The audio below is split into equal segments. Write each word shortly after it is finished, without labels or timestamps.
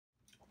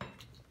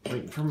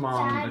Waiting for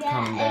Mom to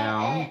come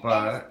down,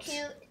 but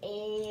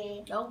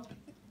Nope.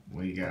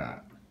 we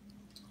got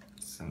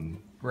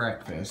some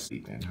breakfast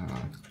eating, huh?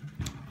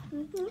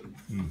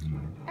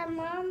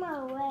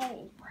 Mama,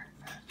 wait.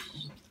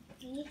 Breakfast.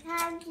 We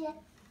have the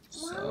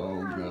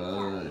So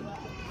good.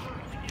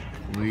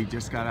 We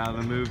just got out of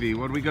the movie.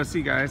 What did we go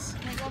see, guys?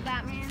 Lego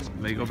Batman.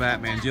 Lego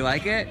Batman. Do you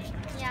like it?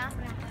 Yeah.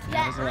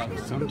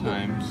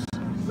 Sometimes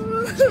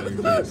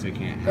kids, they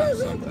can't have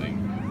something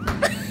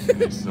and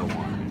they still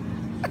want it.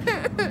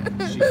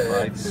 She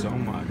cried so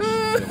much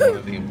that one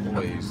of the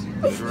employees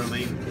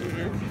literally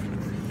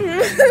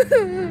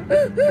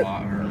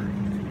bought her a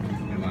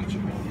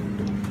Lunchable.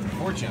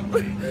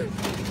 Fortunately,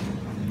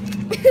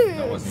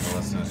 that wasn't a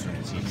lesson from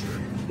the teacher.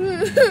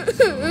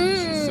 So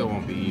she still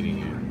won't be eating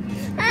it.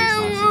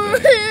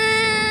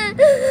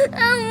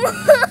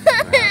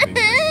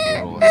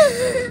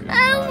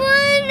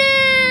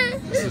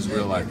 This is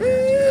real life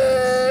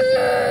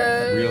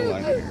parenting. Real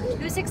life parenting.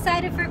 Who's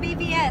excited for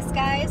VBS,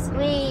 guys?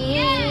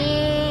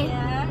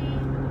 Yeah.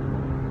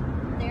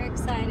 They're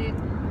excited.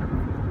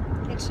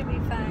 It should be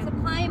fun. I was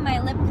applying my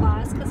lip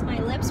gloss because my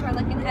lips were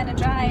looking kind of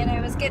dry and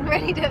I was getting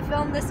ready to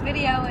film this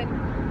video and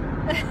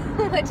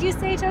what'd you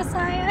say,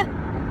 Josiah?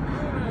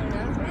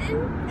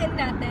 Nothing.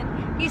 Nothing.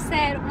 He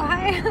said,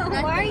 why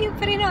are you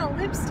putting on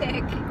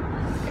lipstick?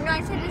 No,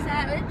 I said, is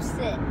that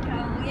lipstick?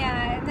 Oh,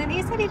 yeah. And then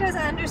he said he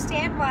doesn't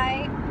understand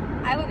why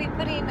I would be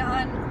putting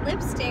on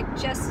lipstick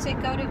just to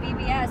go to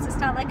VBS. It's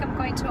not like I'm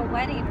going to a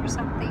wedding or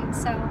something.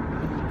 So,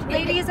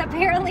 ladies,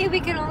 apparently we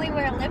can only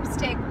wear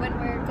lipstick when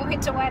we're going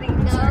to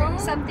weddings or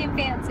something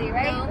fancy,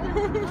 right? No.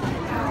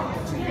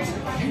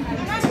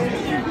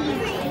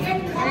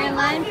 We're in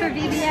line for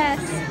VBS.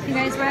 You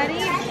guys ready?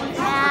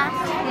 Yeah.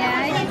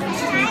 Yeah? You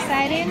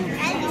excited?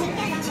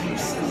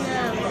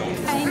 No.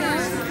 I know.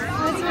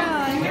 What's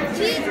wrong?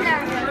 She's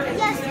nervous.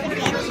 Yes.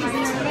 She's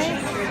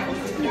nervous?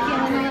 You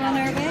feeling a little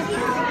nervous?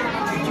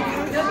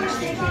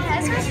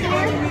 That's her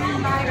here.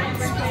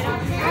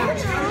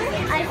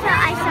 I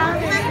saw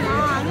this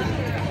mom.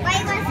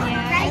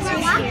 Yeah,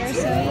 Ezra's here,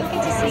 so you'll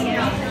get to see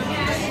him.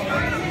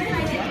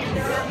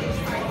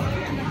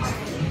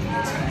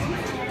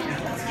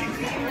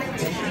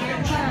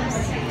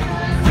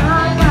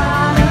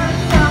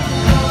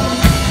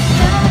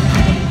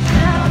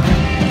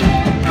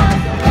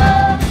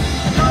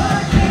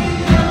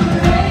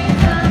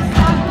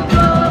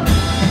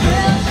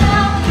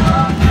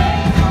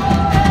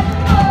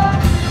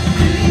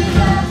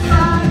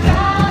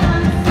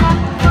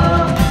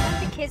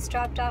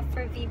 Dropped off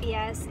for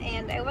VBS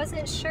and I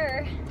wasn't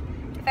sure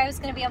if I was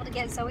going to be able to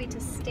get Zoe to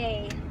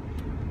stay.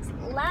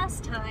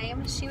 Last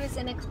time she was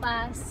in a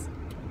class,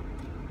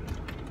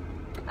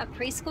 a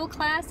preschool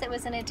class. It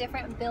was in a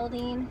different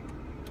building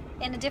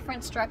in a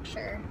different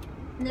structure.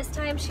 And this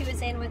time she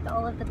was in with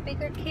all of the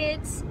bigger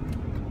kids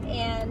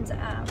and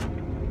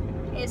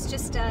it's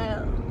just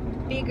a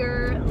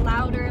bigger,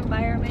 louder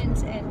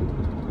environment,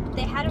 and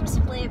they had them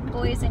split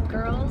boys and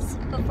girls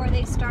before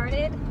they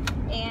started.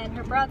 And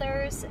her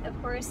brothers, of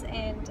course,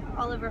 and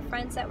all of her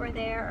friends that were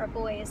there are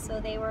boys, so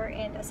they were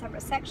in a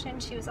separate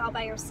section. She was all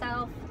by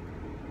herself.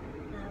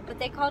 But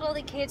they called all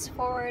the kids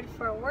forward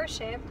for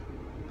worship,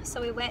 so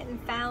we went and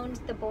found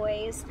the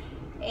boys,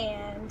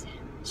 and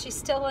she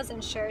still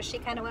wasn't sure. She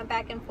kind of went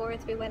back and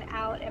forth. We went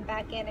out and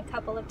back in a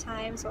couple of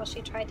times while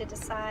she tried to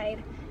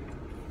decide.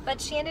 But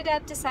she ended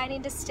up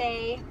deciding to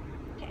stay,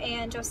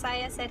 and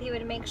Josiah said he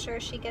would make sure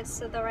she gets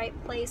to the right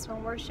place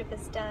when worship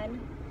is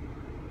done.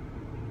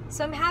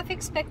 So I'm half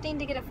expecting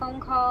to get a phone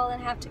call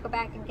and have to go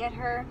back and get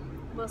her.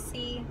 We'll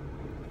see.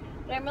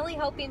 But I'm really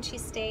hoping she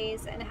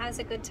stays and has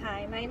a good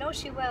time. I know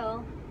she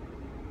will.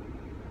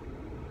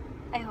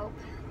 I hope.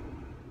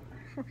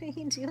 What are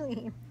you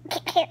doing?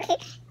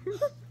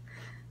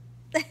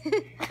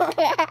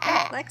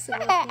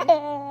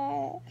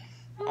 Flexible.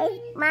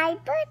 My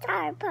birds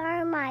are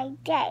part of my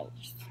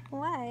days.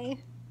 Why?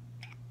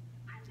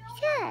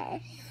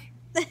 Yes.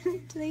 Do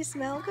they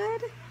smell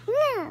good?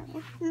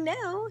 No.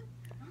 No.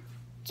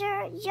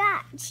 They're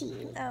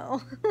yucky. Oh.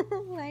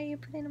 Why are you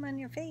putting them on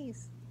your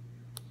face?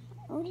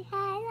 Because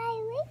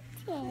I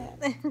liked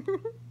it.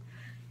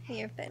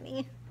 You're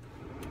funny.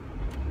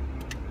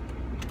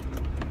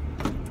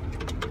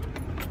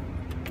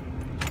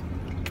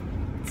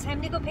 It's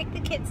time to go pick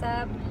the kids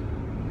up.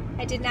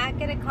 I did not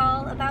get a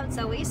call about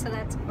Zoe, so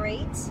that's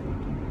great.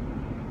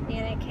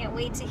 And I can't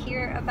wait to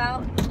hear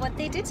about what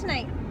they did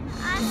tonight.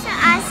 Also,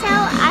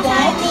 I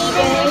made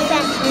a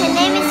friend. Her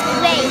name is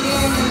Grace.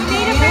 You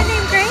made a friend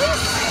named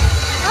Grace?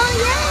 Oh,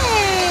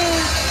 yay!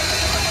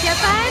 Did you have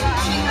fun?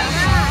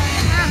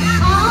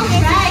 Oh,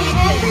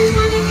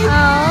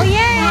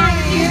 yay!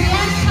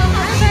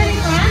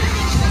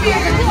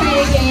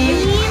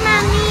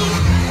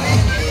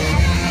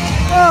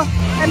 Oh,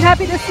 I'm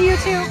happy to see you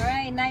too. All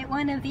right, night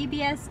one of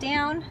VBS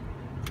down.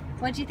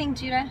 What'd you think,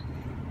 Judah?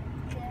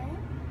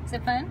 Good. Is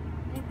it fun?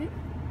 Mm-hmm.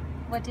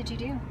 What did you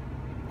do?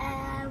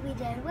 We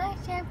did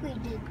worship, we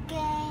did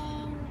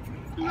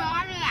games,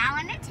 Mommy, I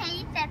want to tell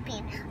you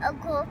something. A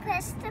girl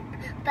pressed the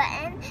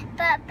button,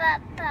 but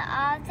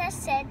all that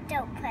said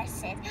don't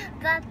press it.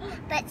 But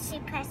she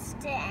pressed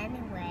it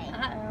anyway.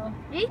 Uh-oh.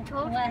 We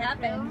told What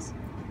happened?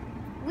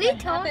 We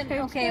told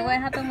her. Okay, what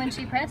happened when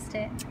she pressed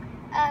it?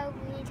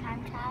 We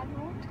time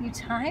traveled. You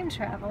time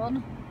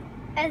traveled?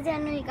 And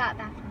then we got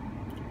back.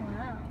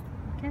 Wow.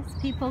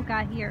 Guess people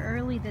got here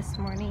early this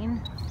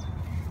morning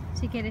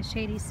to get a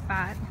shady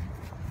spot.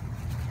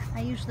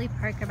 I usually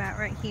park about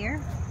right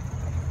here.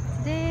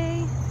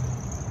 Today,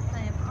 I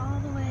am all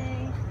the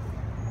way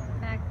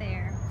back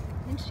there.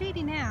 It's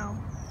shady now,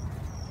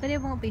 but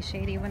it won't be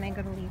shady when I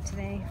go to leave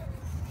today.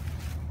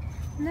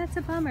 And that's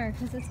a bummer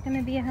because it's going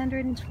to be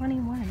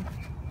 121.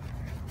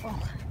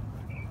 Oh,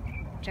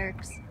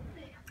 jerks.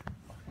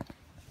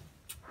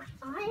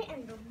 I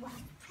am the Black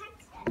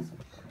Princess.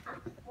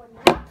 We're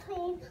not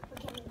playing, we're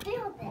going to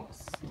build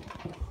this.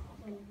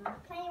 We're not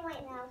playing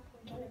right now,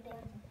 we're going to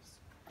build this.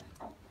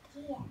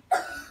 Yeah.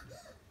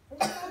 We're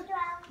going to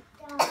drop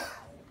down.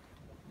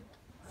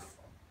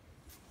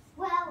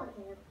 Well, we're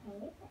going to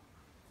play it.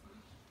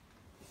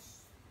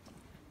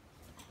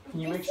 Can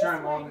you make sure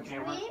I'm on the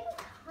camera? Dream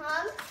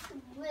come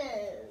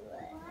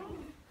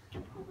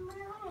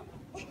true.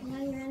 Now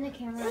you're in the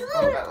camera.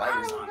 Oh, that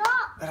light is on.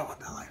 I don't want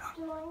that light on.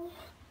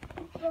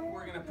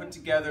 We're going to put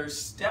together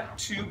step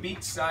 2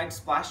 beachside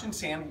splash and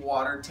sand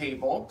water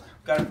table.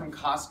 Got it from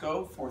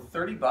Costco for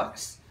 30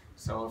 bucks.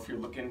 So if you're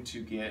looking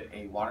to get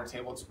a water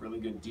table, it's a really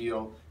good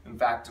deal. In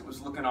fact, it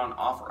was looking on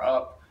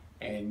OfferUp,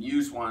 and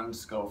used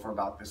ones go for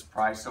about this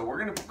price. So we're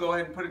going to go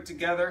ahead and put it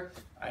together,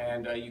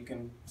 and you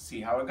can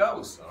see how it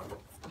goes. So.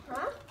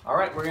 All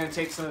right, we're going to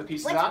take some of the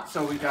pieces out.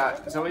 So we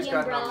got, Zoe's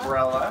got an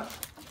umbrella.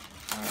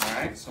 All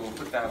right, so we'll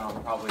put that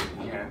on probably at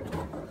the end.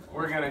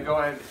 We're going to go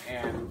ahead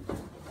and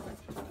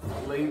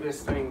lay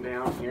this thing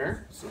down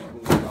here so we can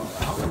get it all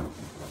out.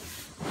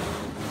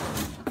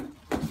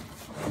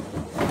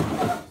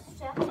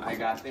 I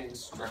got the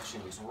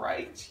instructions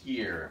right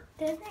here.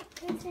 Doesn't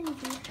Kristen do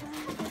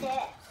this?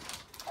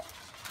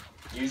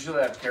 Usually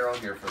I have Carol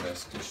here for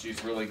this because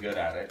she's really good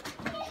at it.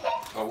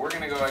 But we're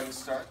going to go ahead and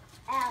start.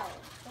 L.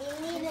 We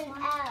need an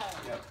L.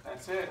 Yep,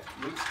 that's it.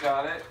 Luke's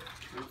got it.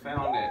 We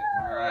found it.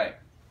 All right.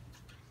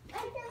 I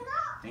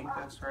think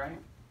that's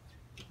right.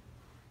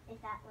 Is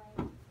that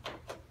right?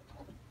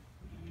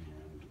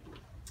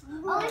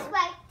 Oh, it's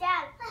right,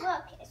 Dad.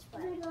 Look, it's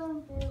right.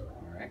 All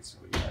right, so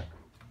we got.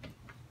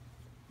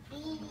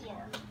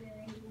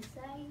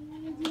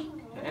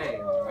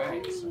 Hey, all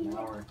right. So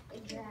now we're.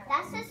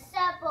 That's a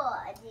symbol,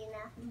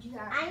 Adina.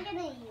 I'm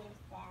gonna use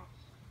that.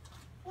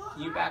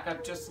 Can you back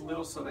up just a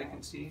little so they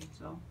can see?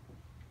 So.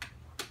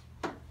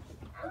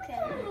 Okay.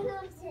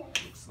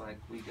 Looks like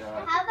we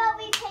got. How about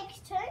we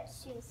take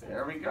turns choosing?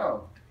 There we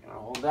go. You want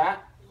to hold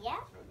that? Yeah.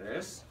 For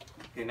this.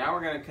 Okay, now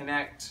we're going to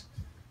connect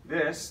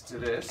this to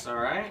this, all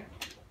right?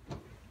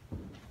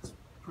 It's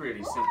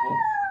pretty simple.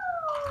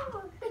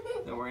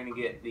 Then we're going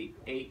to get the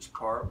H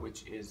part,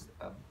 which is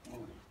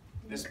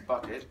this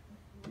bucket,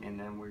 and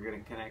then we're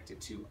going to connect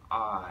it to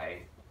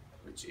I,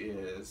 which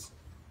is.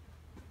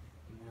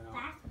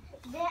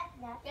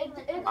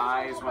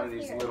 I is one of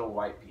these little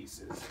white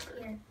pieces.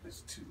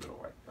 There's 2 little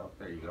white. Oh,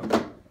 there you go.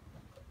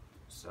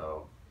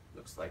 So,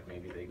 looks like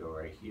maybe they go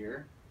right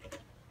here.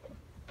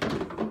 I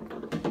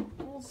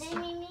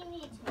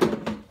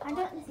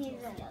don't see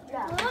them.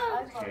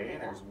 Okay,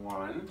 there's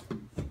 1.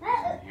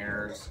 And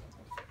here's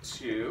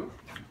 2.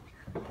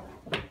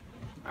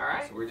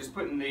 Alright, so we're just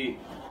putting the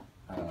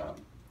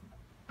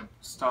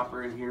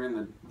stopper in here in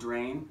the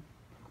drain.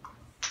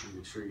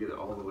 Make sure you get it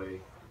all the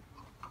way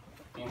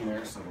in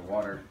there so the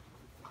water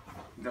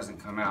doesn't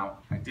come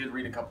out. I did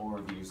read a couple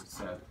reviews that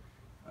said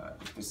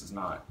if this is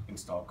not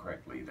installed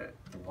correctly that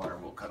the water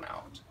will come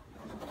out.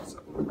 So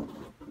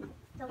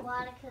the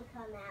water could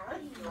come out.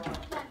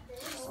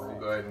 So we'll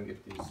go ahead and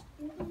get these.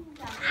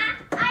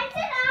 I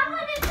said I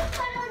wanted to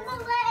put on the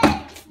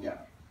legs. Yeah.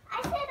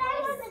 I said I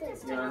wanted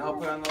to put You want to help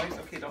put on the legs?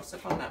 Okay, don't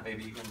step on that,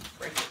 baby. You can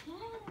break it.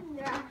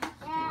 Yeah. You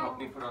can help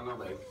me put on the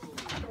legs.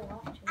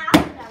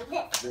 I'll put on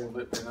this.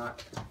 They're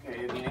not.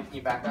 Okay, Adina, can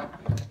you back up?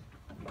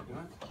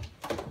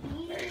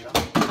 There you go.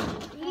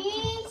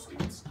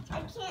 I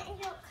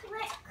can't do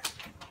click.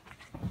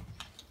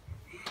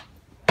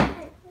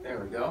 There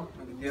we go.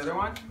 Look at the other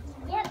one.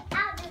 Yep,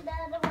 I'll do the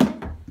other one.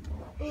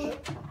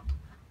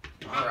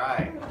 All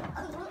right.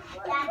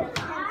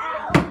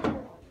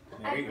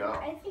 There you go.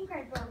 I think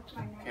I broke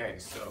my neck. Okay,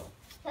 so.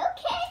 Okay.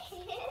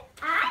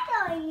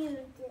 I don't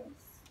use this.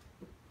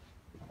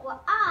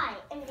 Well, I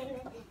am going to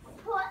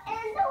put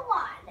in the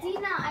water.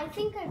 Dina, I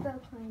think I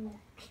broke my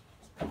neck.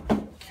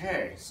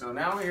 Okay, so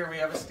now here we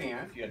have a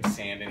stand. If you had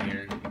sand in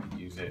here, you could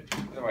use it.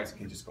 Otherwise, it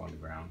can just go on the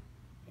ground.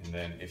 And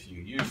then if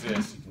you use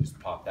this, you can just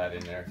pop that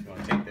in there. If you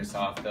want to take this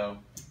off, though,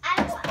 it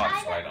just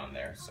pops right on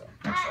there. So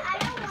I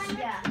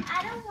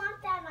don't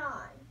want that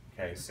on.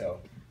 Okay,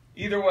 so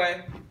either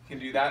way, you can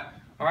do that.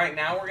 All right,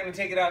 now we're gonna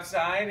take it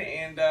outside,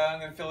 and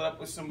I'm gonna fill it up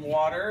with some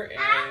water,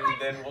 and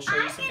then we'll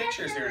show you some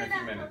pictures here in a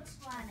few minutes.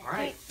 All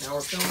right, now we're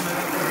filling it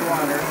up with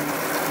water.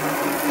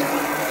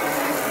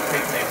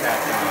 Take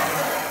that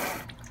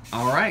down.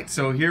 All right,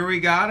 so here we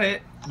got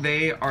it.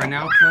 They are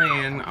now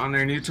playing on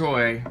their new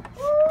toy.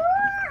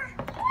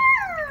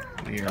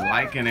 They are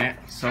liking it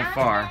so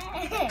far.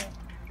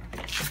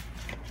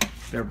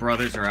 Their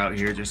brothers are out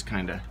here just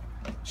kind of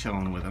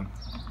chilling with them.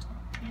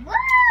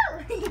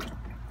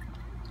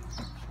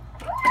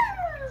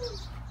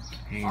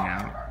 Hanging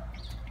out.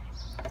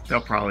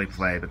 They'll probably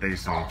play, but they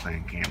just don't want to play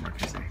on camera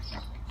because they...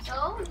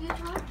 Oh, you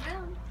told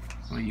them.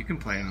 Well, you can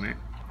play on it.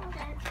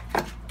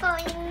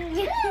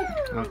 Okay.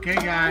 Okay,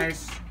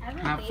 guys.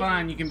 Have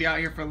fun. You can be out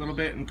here for a little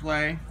bit and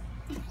play.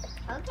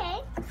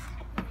 Okay.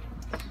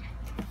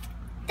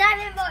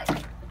 Diamond boy.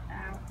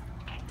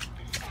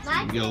 So you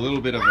can get a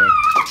little bit of a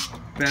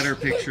better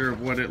picture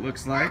of what it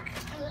looks like.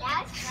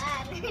 That's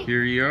fun.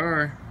 Here you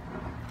are.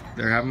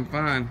 They're having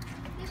fun.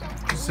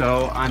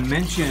 So I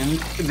mentioned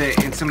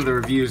that in some of the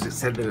reviews it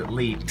said that it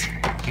leaked,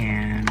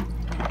 and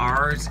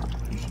ours,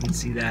 you can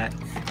see that,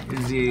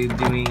 is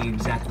doing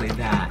exactly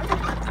that.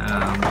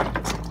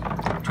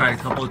 Tried a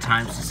couple of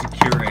times to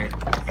secure it,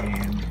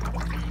 and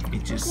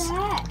it just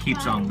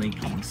keeps on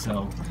leaking.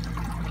 So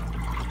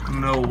I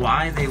don't know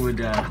why they would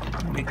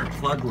make a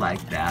plug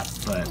like that,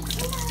 but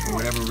for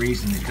whatever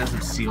reason it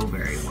doesn't seal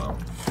very well.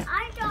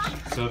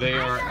 So they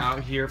are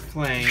out here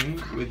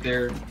playing with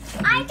their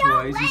new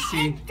toys. You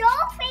see,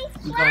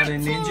 we got a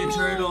Ninja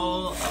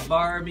Turtle, a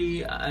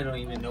Barbie. I don't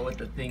even know what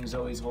the thing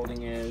Zoe's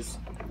holding is.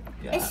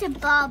 Yeah. It's a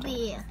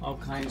Barbie. All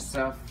kinds of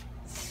stuff.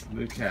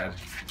 Luke had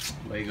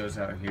Legos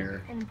out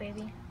here. And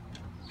baby.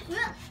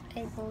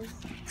 Legos.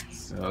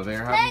 So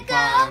they're having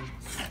fun.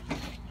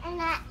 Oh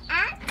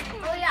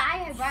yeah,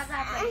 I brought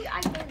that for you.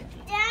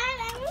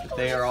 But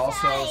they are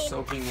also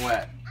soaking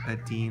wet.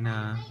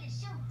 Adina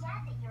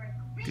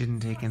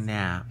didn't take a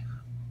nap,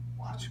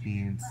 which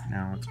means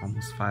now it's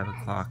almost 5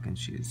 o'clock and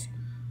she's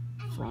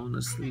fallen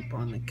asleep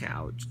on the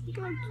couch. Look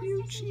how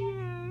cute she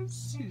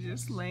is. She's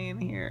just laying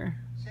here.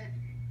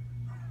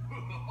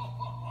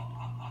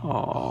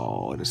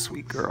 Oh, what a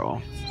sweet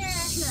girl.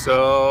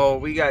 So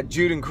we got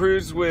Jude and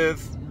Cruz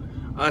with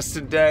us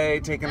today,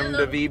 taking them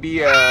to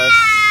VBS.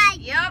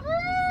 Yep.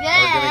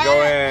 We're gonna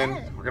go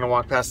in. We're gonna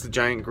walk past the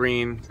giant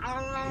green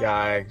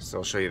guy, so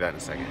I'll show you that in a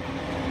second.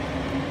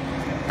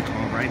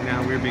 Well, right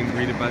now we're being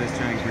greeted by this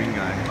giant green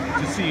guy.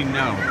 Just so you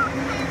know,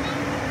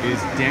 it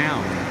is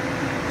down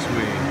to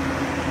a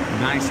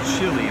nice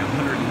chilly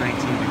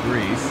 119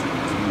 degrees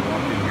as we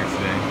walked in here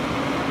today.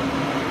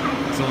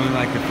 It's only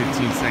like a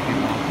 15-second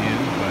walk in,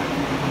 but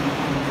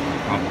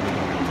probably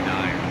going to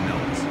die or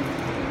melt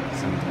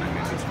sometime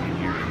in between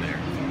here and there.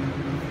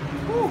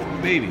 Woo,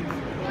 baby.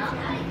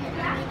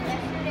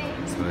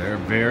 So they're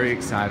very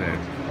excited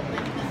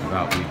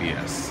about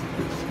VBS.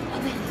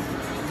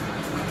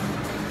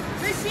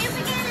 Let's see if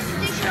we get a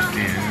sticker on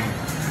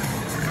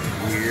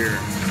And here.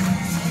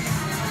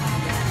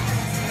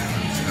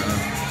 So,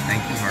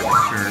 thank you,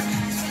 Harvard Church.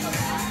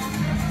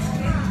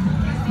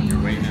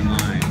 You're waiting in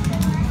line.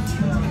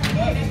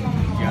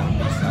 You got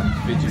this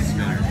fidget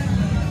spinner.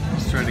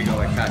 Just trying to go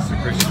like Pastor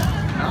Christian.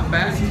 Not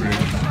bad, Chris. I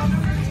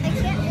can't do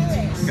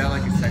it. It's got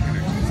like a second or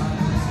two.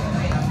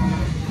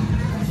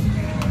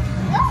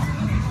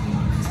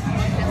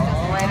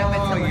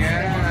 Oh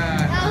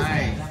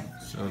yeah,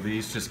 nice. So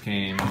these just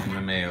came in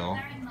the mail.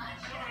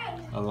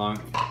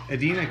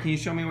 Adina, can you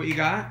show me what you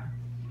got?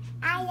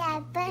 I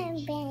got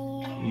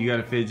bun. You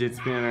got a fidget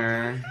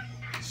spinner.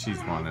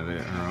 She's wanted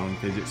it, her own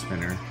fidget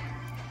spinner.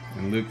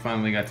 And Luke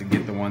finally got to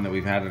get the one that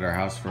we've had at our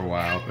house for a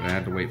while, but I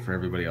had to wait for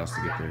everybody else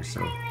to get there,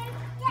 so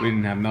we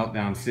didn't have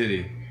Meltdown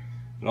City.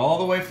 But all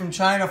the way from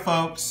China,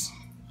 folks.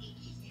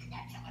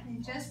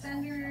 Just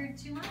under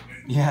 2 months?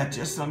 Yeah,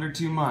 just under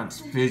 2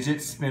 months.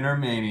 Fidget Spinner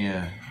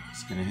Mania.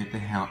 It's gonna hit the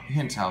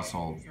Hintz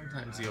household.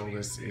 Sometimes the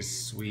oldest is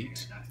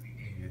sweet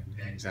and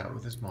hangs out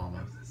with his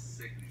mama.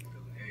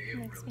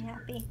 Makes me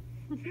happy.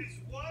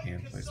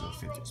 And plays a little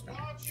fidget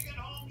spinner.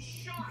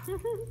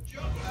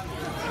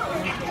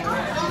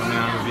 Coming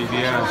out of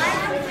VBS.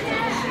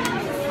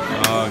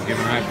 Oh,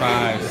 giving high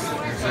fives.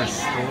 There's their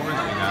store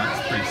that we got.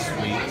 It's pretty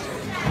sweet.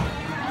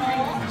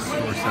 The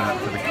store set up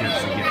for the kids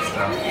to get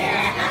stuff.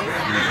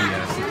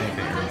 VBS, I think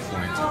they earn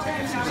points and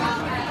tickets or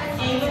something.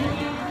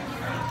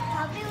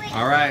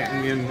 Alright,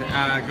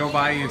 and go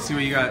by and see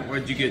what you got.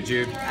 What did you get,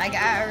 Jude? I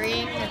got a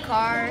ring, a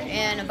car,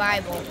 and a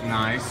Bible.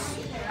 Nice.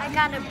 I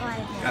got a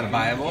Bible. Got a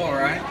Bible,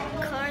 alright.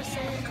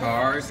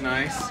 Cars,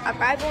 nice. A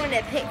Bible and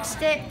a pick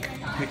stick.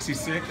 Pixie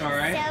stick,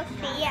 alright.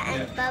 Sophia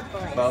and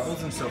Bubbles.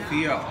 Bubbles and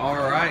Sophia,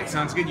 alright.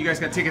 Sounds good. You guys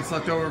got tickets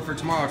left over for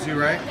tomorrow too,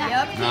 right?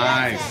 Yep.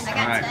 Nice. I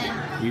got Alright.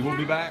 10. We will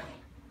be back.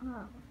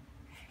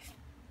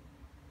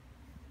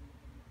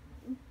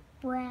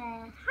 We're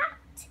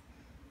hot.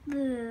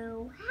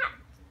 Boo. Hot.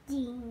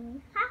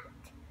 Ding. Hot.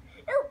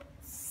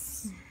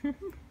 Oops. Wait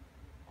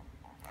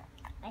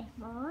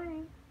more.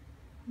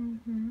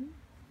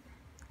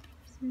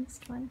 This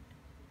one.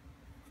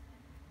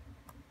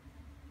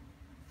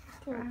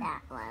 do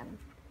that one.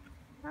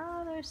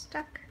 Oh, they're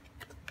stuck.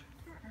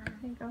 There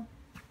you go.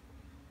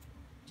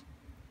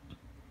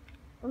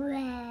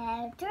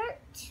 Red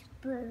dirt,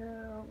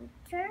 blue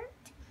dirt,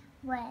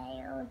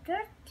 whale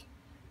dirt.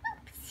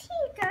 Oops,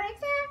 he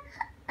goes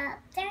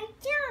upside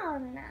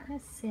down.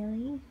 That's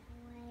silly.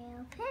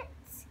 Whale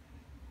pits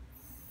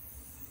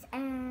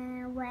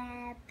and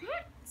web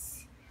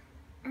pits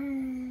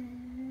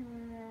and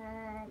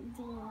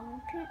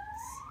dean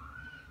pits.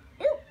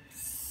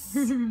 Oops.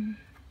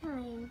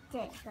 I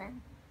did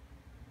one.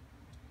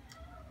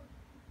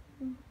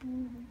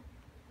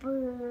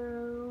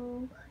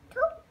 Boo.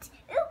 Toot.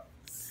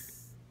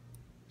 Oops.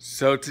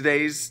 So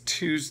today's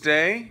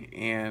Tuesday,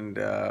 and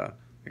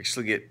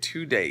actually get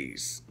 2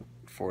 days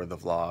for the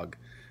vlog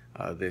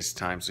this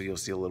time, so you'll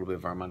see a little bit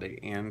of our Monday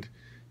and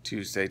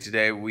Tuesday.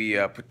 Today we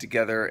put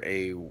together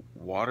a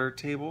water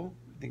table,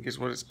 I think is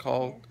what it's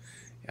called,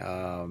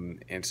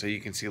 and so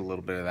you can see a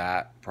little bit of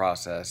that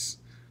process.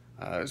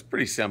 It's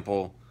pretty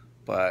simple,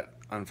 but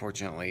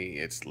unfortunately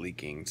it's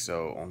leaking,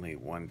 so only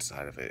one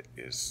side of it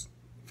is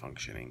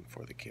functioning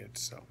for the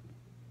kids, so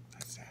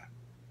that's that.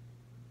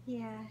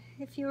 Yeah,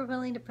 if you were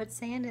willing to put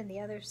sand in the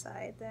other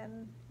side,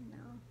 then, you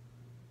know,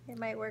 it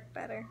might work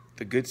better.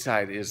 The good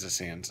side is the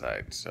sand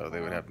side, so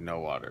they would have no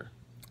water.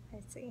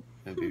 I see.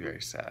 It'd be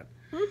very sad.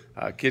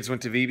 Kids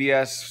went to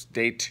VBS,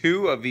 day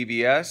 2 of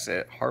VBS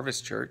at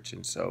Harvest Church,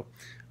 and so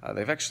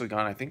they've actually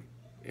gone, I think,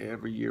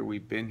 every year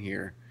we've been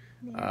here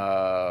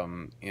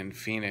in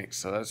Phoenix,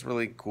 so that's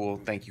really cool.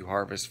 Thank you,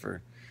 Harvest,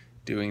 for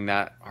doing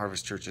that.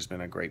 Harvest Church has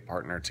been a great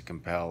partner to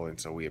Compel, and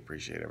so we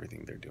appreciate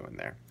everything they're doing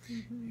there.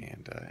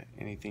 And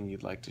anything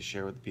you'd like to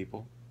share with the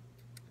people?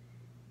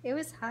 It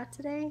was hot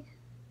today.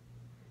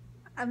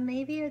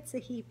 Maybe it's the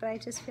heat, but I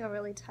just feel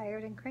really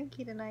tired and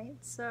cranky tonight,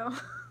 so.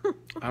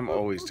 I'm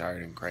always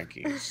tired and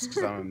cranky. It's just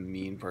because I'm a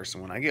mean person.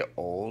 When I get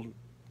old,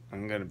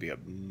 I'm going to be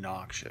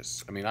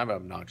obnoxious. I mean, I'm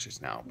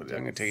obnoxious now, but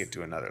I'm going to take it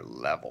to another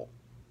level.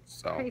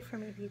 So pray for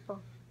me,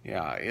 people.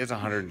 Yeah, it's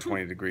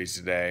 120 degrees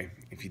today.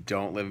 If you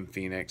don't live in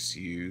Phoenix,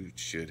 you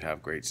should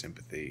have great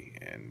sympathy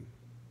and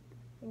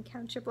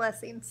count your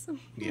blessings.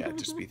 Yeah,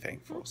 just be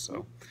thankful.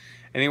 So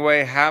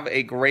anyway, have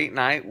a great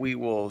night. We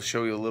will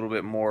show you a little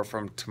bit more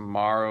from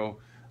tomorrow.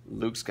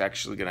 Luke's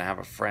actually going to have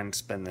a friend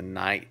spend the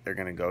night. They're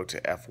going to go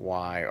to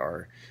FY,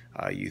 our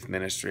youth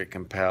ministry at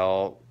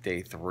Compel,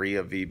 day 3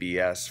 of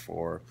VBS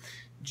for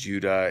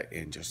Judah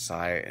and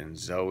Josiah and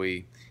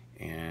Zoe.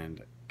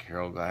 And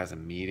Carol has a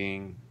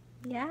meeting.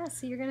 Yeah,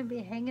 so you're going to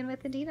be hanging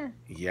with Adina.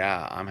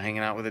 Yeah, I'm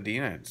hanging out with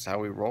Adina. It's how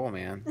we roll,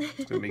 man.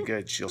 It's going to be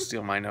good. She'll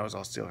steal my nose.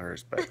 I'll steal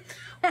hers. But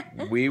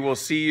we will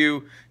see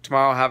you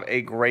tomorrow. Have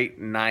a great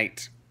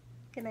night.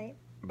 Good night.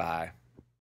 Bye.